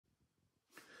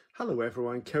Hello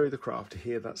everyone, Ceri the Crafter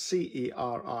here, that's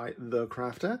C-E-R-I the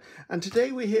Crafter, and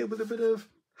today we're here with a bit of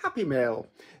Happy Mail.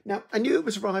 Now, I knew it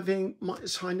was arriving,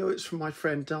 so I know it's from my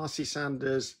friend Darcy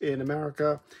Sanders in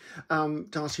America.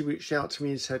 Darcy reached out to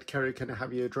me and said, Ceri, can I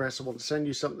have your address? I want to send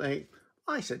you something.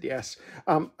 I said yes,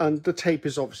 and the tape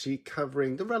is obviously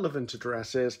covering the relevant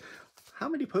addresses. How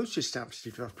many postage stamps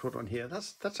did you have put on here?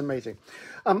 That's amazing.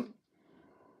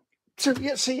 So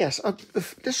yes,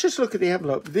 let's just look at the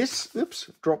envelope. This, oops,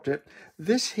 dropped it.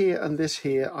 This here and this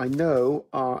here, I know,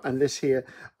 and this here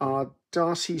are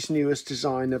Darcy's newest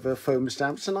design of her foam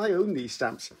stamps, and I own these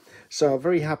stamps. So I'm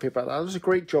very happy about that. That was a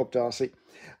great job, Darcy.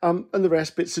 And the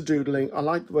rest, bits of doodling. I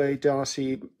like the way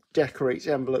Darcy decorates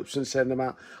envelopes and send them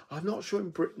out. I'm not sure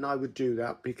in Britain I would do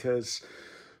that because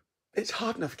it's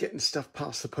hard enough getting stuff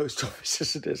past the post office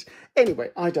as it is.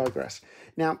 Anyway, I digress.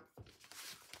 Now,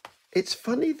 it's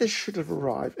funny this should have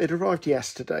arrived. It arrived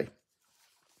yesterday.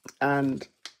 And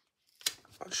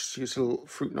I'll just use a little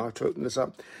fruit knife to open this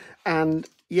up. And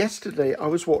yesterday I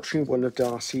was watching one of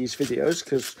Darcy's videos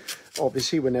because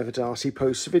obviously whenever Darcy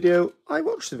posts a video, I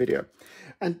watch the video.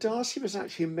 And Darcy was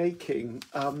actually making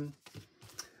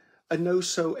a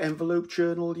no-sew envelope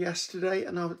journal yesterday.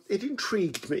 And it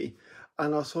intrigued me.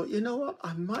 And I thought, you know what?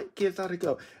 I might give that a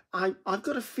go. I've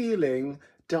got a feeling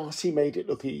Darcy made it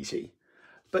look easy.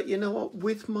 But you know what,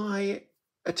 with my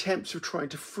attempts of trying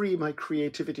to free my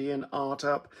creativity and art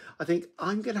up, I think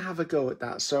I'm going to have a go at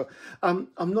that. So I'm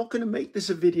not going to make this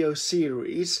a video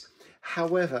series.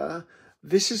 However,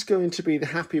 this is going to be the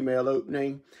Happy Mail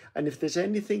opening. And if there's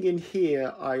anything in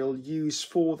here I'll use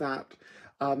for that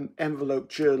envelope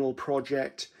journal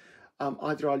project,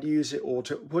 either I'll use it or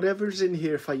whatever's in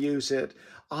here, if I use it,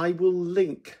 I will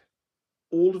link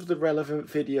all of the relevant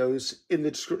videos in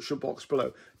the description box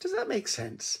below. Does that make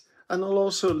sense? And I'll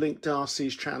also link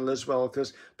Darcy's channel as well,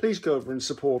 because please go over and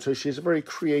support her. She's a very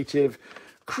creative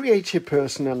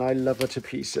person and I love her to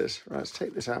pieces. Right, let's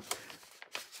take this out.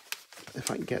 If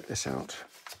I can get this out.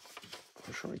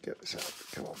 I'll try and get this out.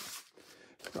 Come on.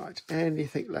 Right,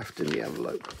 anything left in the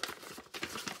envelope?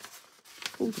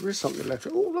 Oh, there is something left.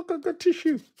 Oh, look, I've got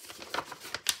tissue.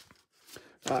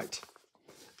 Right.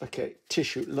 Okay,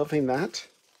 tissue, loving that.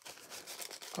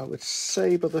 I would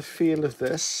say by the feel of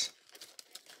this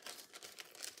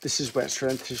is wet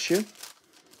strength tissue.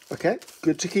 Okay,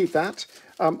 good to keep that.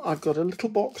 I've got a little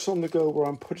box on the go where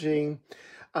I'm putting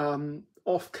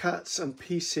offcuts and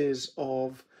pieces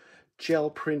of gel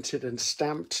printed and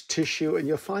stamped tissue, and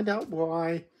you'll find out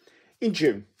why in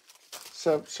June.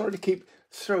 So sorry to keep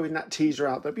throwing that teaser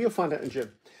out there, but you'll find out in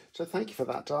June. So thank you for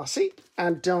that, Darcy.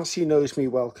 And Darcy knows me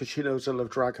well because she knows I love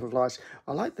dragonflies.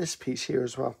 I like this piece here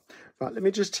as well. Right, let me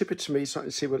just tip it to me so I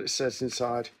can see what it says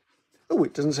inside. Oh,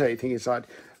 it doesn't say anything inside.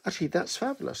 Actually, that's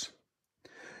fabulous.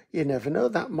 You never know,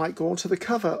 that might go onto the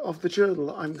cover of the journal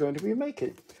that I'm going to be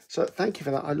making. So thank you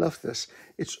for that. I love this.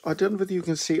 I don't know whether you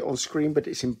can see it on screen, but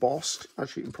it's embossed.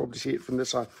 Actually, you can probably see it from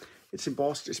this side. It's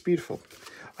embossed. It's beautiful.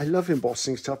 I love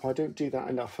embossing stuff. I don't do that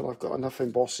enough, and I've got enough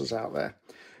embossers out there.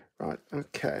 Right,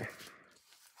 okay.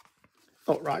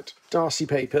 Oh, right, Darcy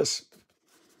papers.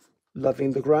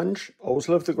 Loving the grunge. Always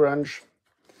love the grunge.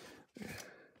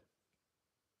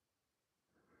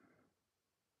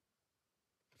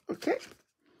 Okay.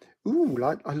 Ooh,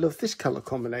 I love this colour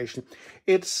combination.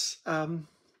 It's, I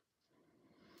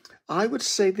would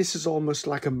say this is almost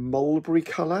like a mulberry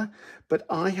colour, but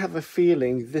I have a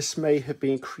feeling this may have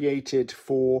been created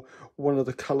for one of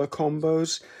the colour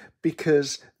combos,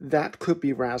 because that could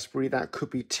be raspberry, that could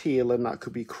be teal, and that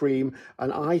could be cream,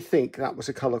 and I think that was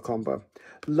a colour combo.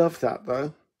 Love that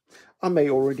though. I may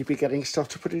already be getting stuff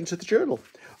to put into the journal.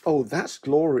 Oh, that's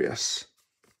glorious.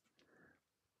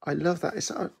 I love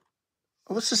that.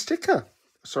 Oh, it's a sticker.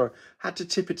 Sorry, had to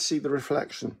tip it to see the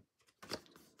reflection.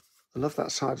 I love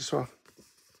that side as well.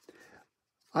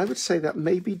 I would say that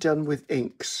may be done with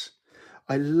inks.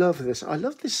 I love this. I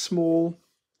love this small,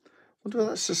 I wonder if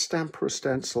that's a stamp or a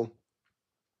stencil.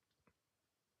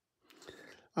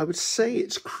 I would say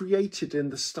it's created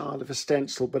in the style of a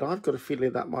stencil, but I've got a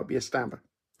feeling that might be a stamper.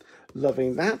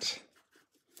 Loving that.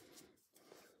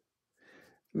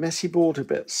 Messy border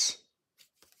bits.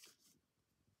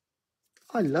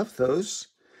 I love those.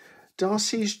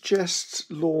 Darcy's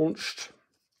just launched,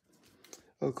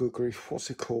 oh good grief, what's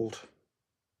it called?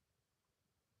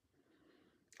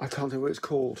 I can't think what it's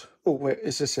called. Oh wait,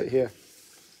 is this it here?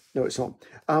 No, it's not.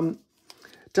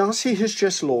 Darcy has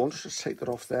just launched, let's take that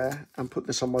off there and put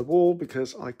this on my wall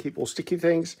because I keep all sticky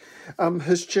things,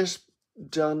 has just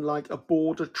done like a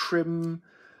border trim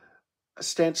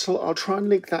stencil. I'll try and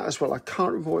link that as well. I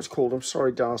can't remember what it's called. I'm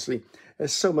sorry, Darcy.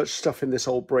 There's so much stuff in this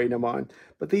old brain of mine,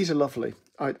 but these are lovely.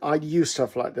 I use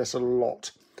stuff like this a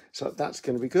lot, so that's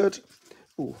going to be good.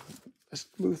 Ooh, let's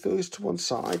move those to one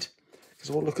side because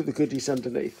I want to look at the goodies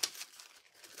underneath.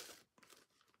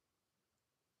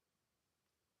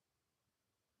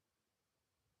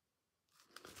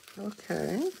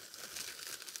 Okay,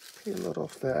 peel a lot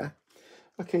off there.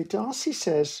 Okay, Darcy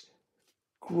says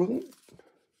grungy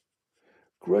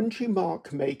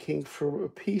mark making from a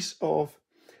piece of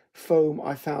foam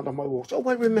I found on my walks. Oh,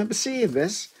 I remember seeing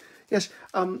this. Yes,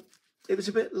 it was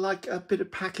a bit like a bit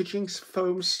of packaging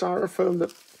foam, styrofoam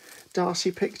that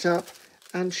Darcy picked up,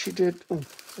 and she did. Oh,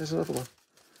 there's another one.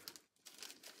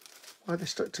 Why are they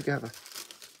stuck together?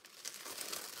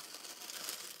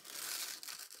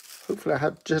 Hopefully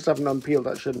I just haven't unpeeled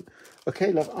that, shouldn't.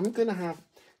 Okay, love, I'm going to have,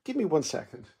 give me 1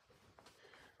 second.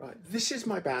 Right, this is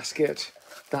my basket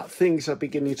that things are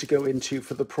beginning to go into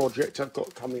for the project I've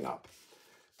got coming up.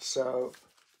 So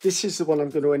this is the one I'm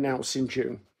going to announce in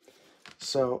June.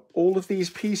 So all of these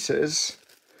pieces,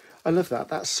 I love that.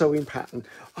 That's sewing pattern.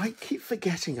 I keep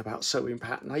forgetting about sewing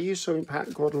pattern. I use sewing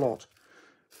pattern quite a lot.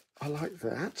 I like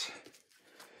that.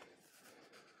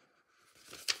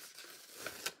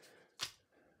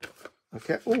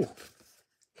 Okay. Oh,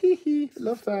 hee hee.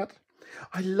 Love that.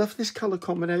 I love this color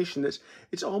combination.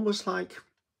 It's almost like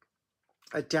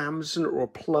a damson or a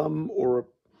plum or a.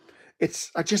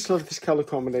 I just love this color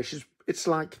combination. It's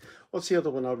like, what's the other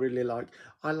one I really like?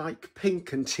 I like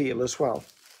pink and teal as well.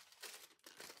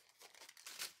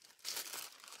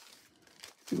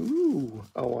 Ooh,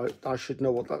 oh, I should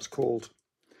know what that's called.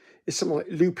 It's something like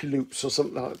loopy loops or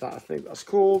something like that, I think that's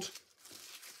called.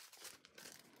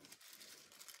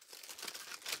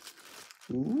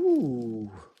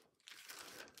 Ooh.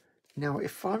 Now,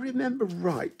 if I remember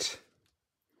right,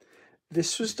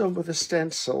 this was done with a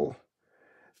stencil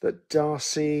that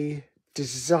Darcy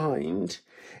designed,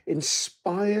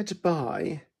 inspired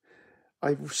by,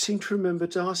 I seem to remember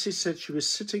Darcy said she was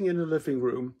sitting in a living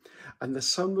room and the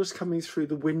sun was coming through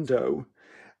the window,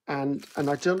 and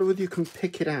I don't know whether you can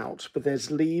pick it out, but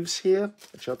there's leaves here,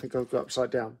 which I think I'll go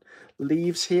upside down,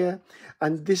 leaves here,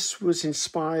 and this was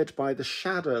inspired by the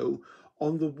shadow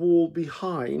on the wall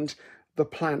behind the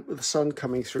plant with the sun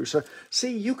coming through. So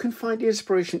see, you can find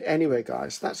inspiration anywhere,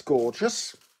 guys. That's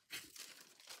gorgeous.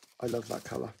 I love that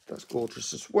colour. That's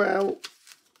gorgeous as well.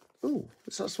 Oh,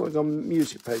 that's something on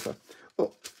music paper.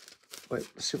 Oh, wait,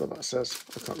 let's see what that says.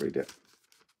 I can't read it.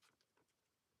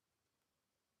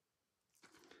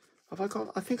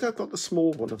 I think I've got the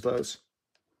small one of those.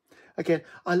 Again,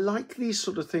 I like these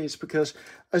sort of things because,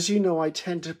 as you know,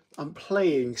 I'm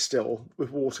playing still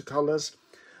with watercolours.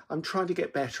 I'm trying to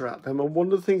get better at them. And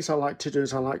one of the things I like to do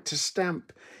is I like to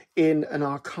stamp in an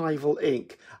archival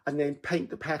ink and then paint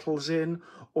the petals in,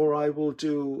 or I will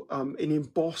do an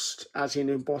embossed, as in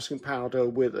embossing powder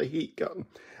with a heat gun,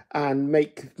 and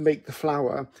make the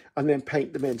flower and then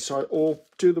paint them in. So I all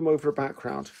do them over a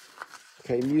background.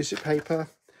 Okay, music paper.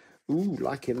 Ooh,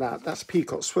 liking that. That's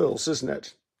peacock swirls, isn't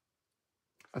it?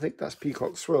 I think that's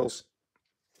peacock swirls.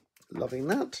 Loving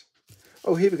that.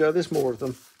 Oh, here we go. There's more of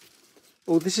them.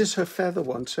 Oh, this is her feather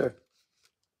one too.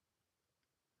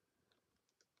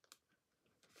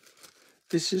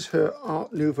 This is her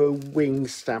Art Nouveau wing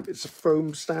stamp. It's a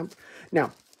foam stamp.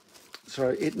 Now,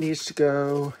 sorry, it needs to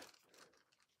go.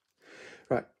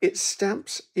 Right, it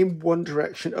stamps in one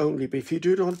direction only, but if you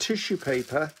do it on tissue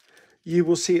paper, you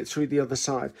will see it through the other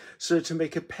side. So to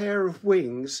make a pair of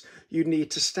wings, you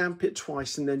need to stamp it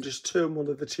twice and then just turn one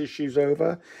of the tissues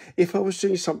over. If I was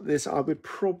doing something like this, I would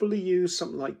probably use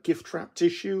something like gift wrap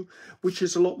tissue, which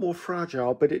is a lot more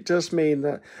fragile, but it does mean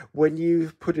that when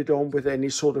you put it on with any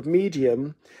sort of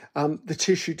medium, the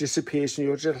tissue disappears and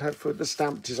you're just left with the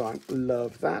stamp design.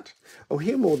 Love that. Oh,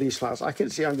 here are more of these flowers. I can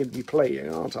see I'm going to be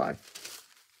playing, aren't I?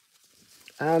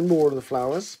 And more of the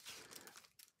flowers.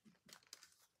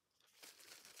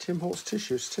 Tim Holtz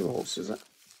tissues. Tim Holtz, is it?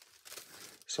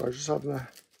 Sorry, just having a.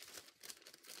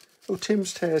 Oh,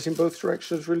 Tim's tears in both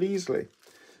directions really easily.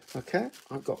 Okay,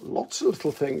 I've got lots of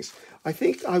little things. I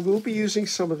think I will be using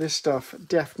some of this stuff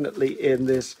definitely in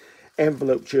this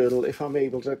envelope journal if I'm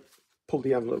able to pull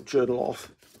the envelope journal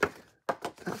off.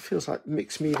 That feels like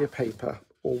mixed media paper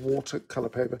or watercolour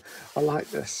paper. I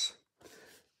like this.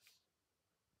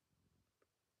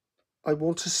 I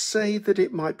want to say that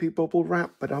it might be bubble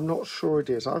wrap, but I'm not sure it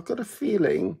is. I've got a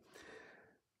feeling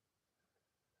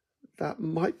that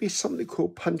might be something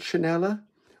called punchinella,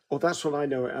 or that's what I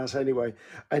know it as anyway.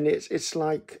 And it's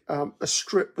like a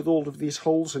strip with all of these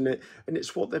holes in it, and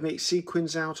it's what they make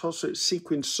sequins out of, so it's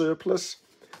sequin surplus.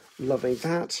 Loving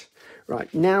that.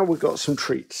 Right, now we've got some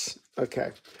treats.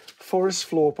 Okay, Forest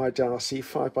Floor by Darcy,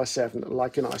 5x7,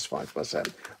 like a nice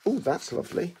 5x7. Oh, that's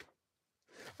lovely.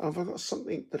 Have I got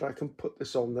something that I can put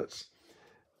this on that's,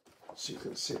 so you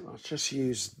can see, I'll just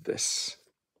use this.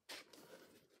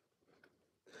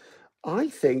 I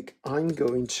think I'm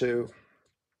going to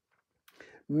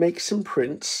make some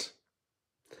prints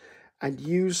and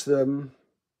use them,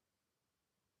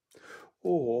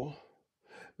 or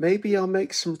maybe I'll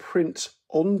make some prints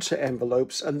onto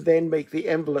envelopes and then make the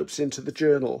envelopes into the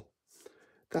journal.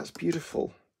 That's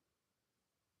beautiful.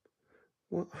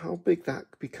 How big that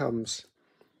becomes.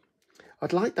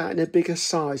 I'd like that in a bigger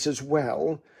size as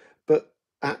well, but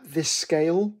at this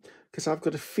scale, because I've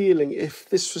got a feeling if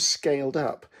this was scaled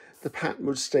up, the pattern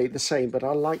would stay the same. But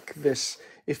I like this.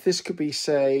 If this could be,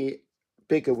 say,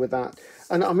 bigger with that.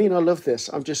 And I mean, I love this.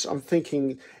 I'm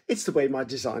thinking it's the way my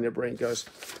designer brain goes.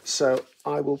 So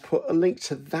I will put a link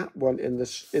to that one in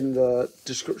the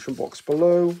description box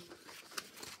below.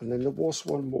 And then there was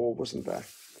one more, wasn't there?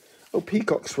 Oh,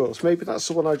 peacock swirls. Maybe that's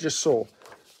the one I just saw.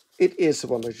 It is the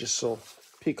one I just saw.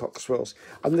 Peacock swirls.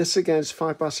 And this again is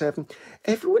 5x7.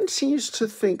 Everyone seems to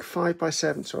think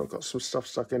 5x7. So I've got some stuff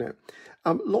stuck in it.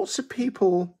 Lots of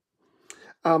people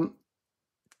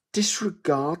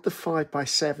disregard the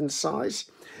 5x7 size.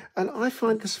 And I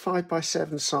find this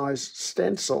 5x7 size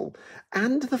stencil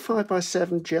and the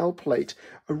 5x7 gel plate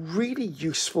a really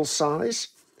useful size.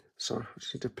 So I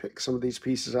just need to pick some of these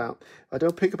pieces out. If I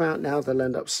don't pick them out now, they'll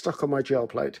end up stuck on my gel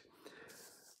plate.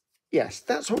 Yes,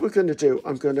 that's what we're going to do.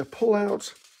 I'm going to pull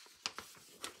out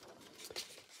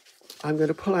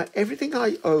everything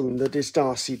I own that is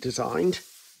Darcy designed,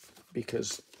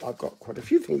 because I've got quite a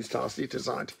few things Darcy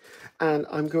designed. And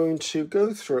I'm going to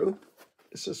go through,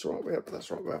 is this the right way up? That's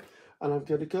the right way up. And I'm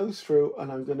going to go through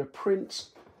and I'm going to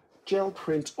gel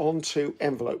print onto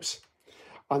envelopes.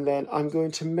 And then I'm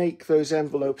going to make those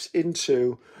envelopes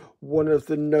into one of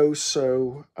the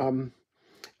no-sew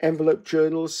envelope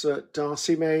journals that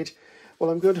Darcy made.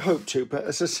 Well, I'm going to hope to, but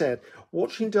as I said,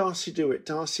 watching Darcy do it,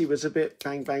 Darcy was a bit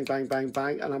bang, bang, bang, bang,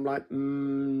 bang, and I'm like,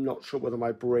 not sure whether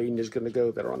my brain is going to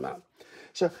go there on that.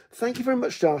 So thank you very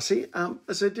much, Darcy.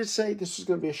 As I did say, this is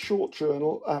going to be a short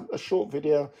journal, a short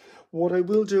video. What I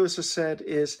will do, as I said,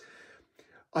 is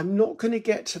I'm not going to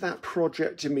get to that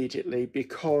project immediately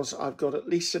because I've got at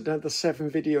least another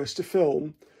 7 videos to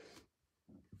film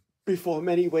before I'm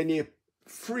anywhere near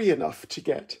free enough to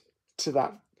get to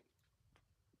that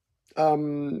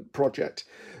project.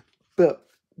 But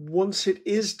once it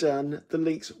is done, the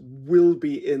links will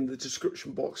be in the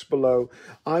description box below.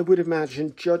 I would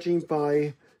imagine, judging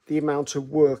by the amount of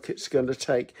work it's going to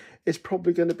take, it's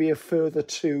probably going to be a further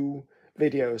 2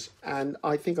 videos, and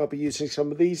I think I'll be using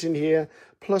some of these in here,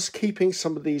 plus keeping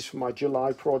some of these for my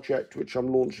July project, which I'm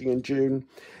launching in June.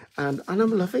 And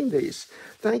I'm loving these.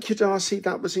 Thank you, Darcy.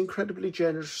 That was incredibly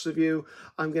generous of you.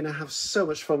 I'm going to have so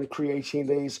much fun creating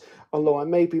these, although I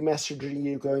may be messaging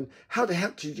you going, how the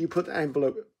heck did you put the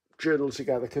envelope journal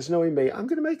together? Because knowing me, I'm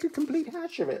going to make a complete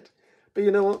hash of it. But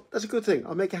you know what? That's a good thing.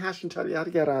 I'll make a hash and tell you how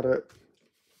to get out of it.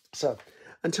 So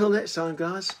until next time,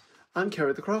 guys, I'm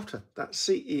Ceri the Crafter. That's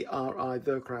Ceri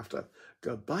the Crafter.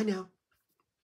 Goodbye now.